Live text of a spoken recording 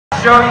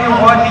show you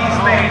what he's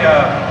made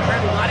of.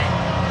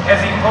 As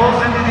he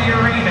pulls into the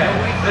arena,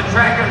 the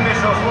track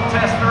officials will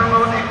test the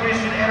remote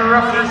ignition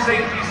interrupter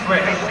safety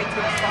switch.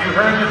 You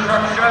heard the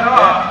truck shut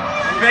off.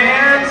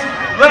 Fans,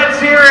 let's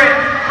hear it.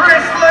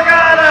 Chris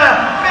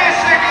Lagana,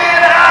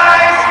 Michigan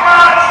Ice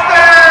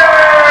Monster!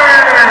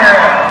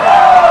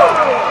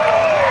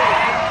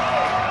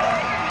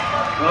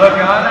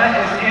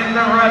 Lagana is in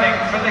the running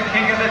for the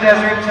King of the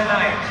Desert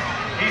tonight.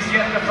 He's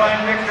yet to find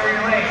victory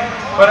lane,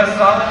 but a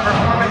solid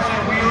performance in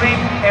wheeling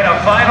and a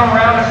final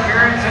round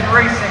appearance in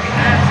racing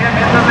has him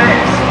in the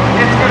mix.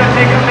 It's going to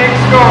take a big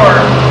score,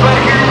 but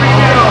here we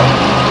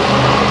go.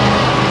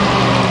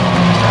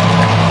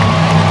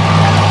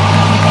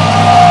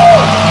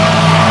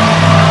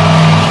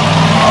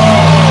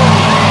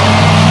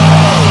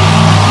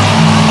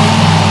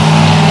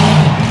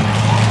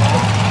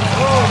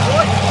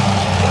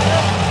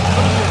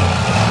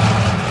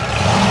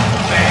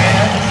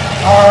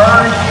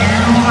 Are you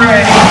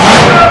ready?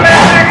 The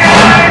Michigan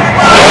Ice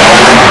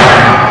Monster!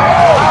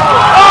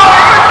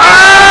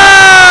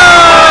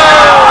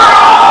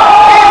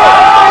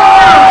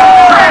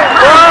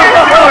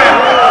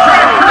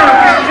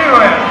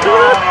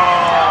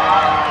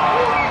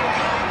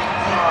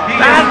 He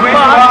has went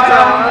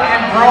bottom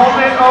and rolled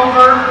it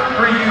over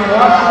for you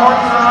one more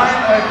time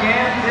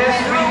again this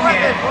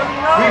weekend.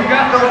 We've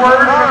got the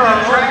word from the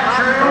track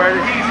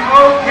crew. He's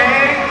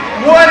okay.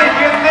 What did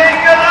you think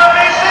of the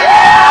Michigan?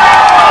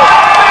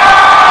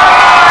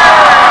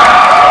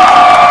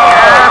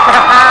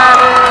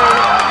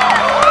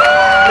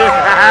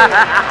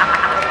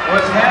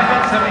 Was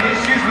having some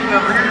issues with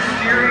the rear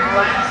steering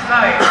last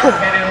night,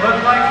 and it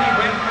looked like he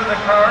went for the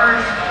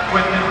cars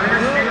with the rear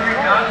steering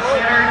not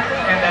centered,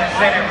 and that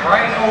sent it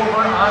right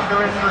over onto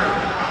his roof.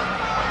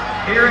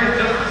 Here in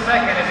just a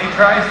second as he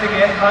tries to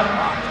get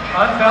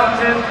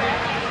unbelted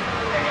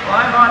and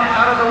climb on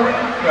out of the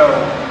window.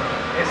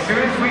 As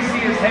soon as we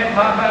see his head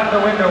pop out of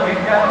the window,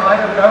 we've got to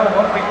let him know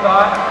what we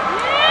thought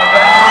of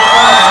that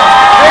performance.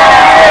 There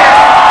he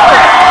is!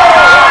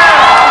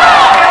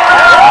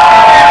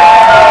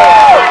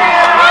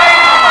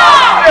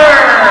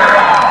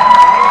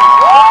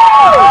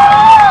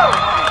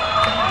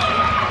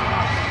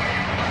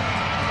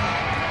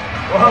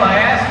 Well, I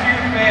asked you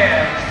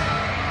fans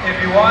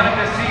if you wanted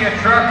to see a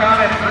truck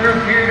on its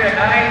roof here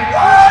tonight.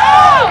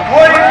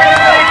 What do you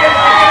think of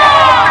seeing a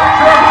monster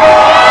truck go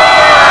over?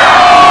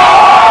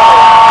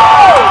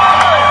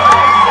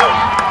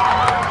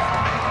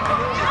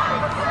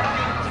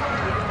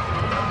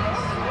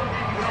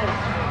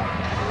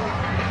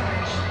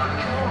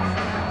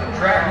 The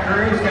track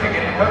crew is going to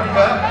get it hooked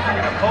up. They're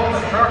going to pull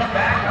the truck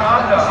back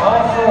onto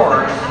all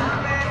fours.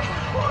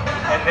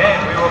 And then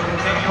we will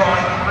continue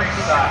on with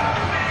freestyle.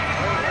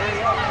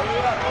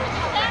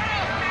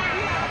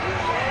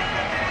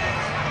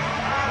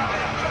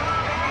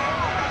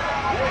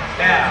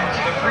 Now,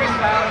 the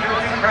freestyle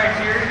judging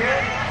criteria,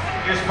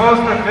 you're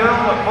supposed to film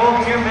the full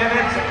 2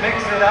 minutes and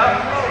mix it up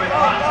with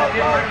lots of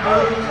different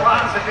moves,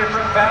 lots of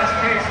different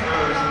fast-paced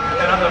moves.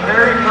 And on the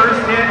very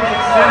first hit,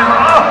 instead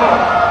of, oh,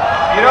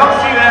 you don't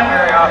see that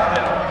very often,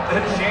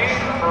 the chain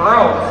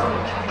broke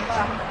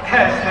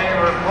as they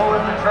were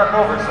pulling the truck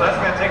over. So that's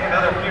going to take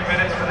another few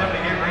minutes for them to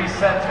get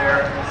reset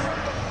there.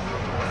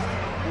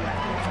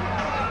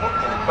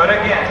 But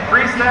again,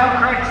 freestyle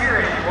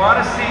criteria, you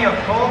want to see a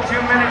full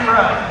 2-minute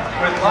run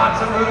with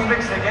lots of moves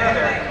mixed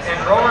together, and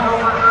rolling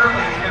over early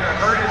is going to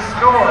hurt his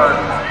score.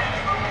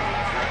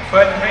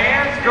 But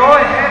fans, go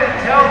ahead and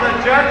tell the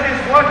judges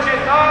what you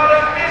thought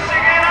of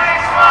Michigan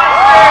Ice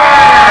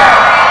Monster!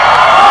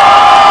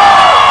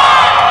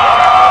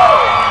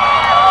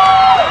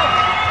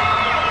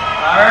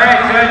 All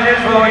right,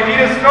 judges, well, we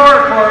need a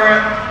score for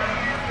him.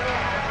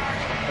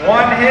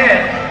 1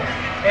 hit.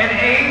 An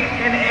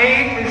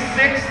 8 is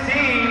 16.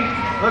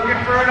 Looking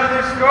for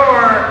another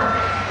score.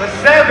 The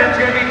 7's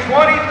going to be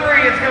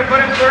 23. It's going to put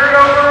him 3rd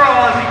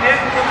overall as he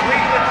didn't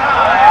complete the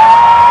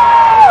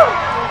time.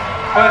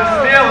 But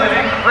still an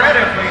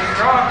incredibly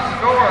strong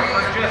score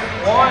for just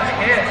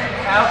 1 hit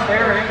out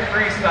there in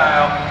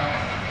freestyle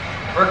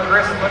for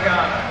Chris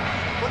Lagana.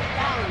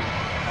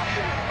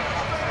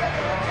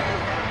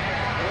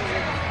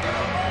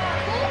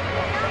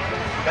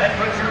 That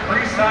puts your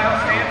freestyle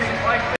stance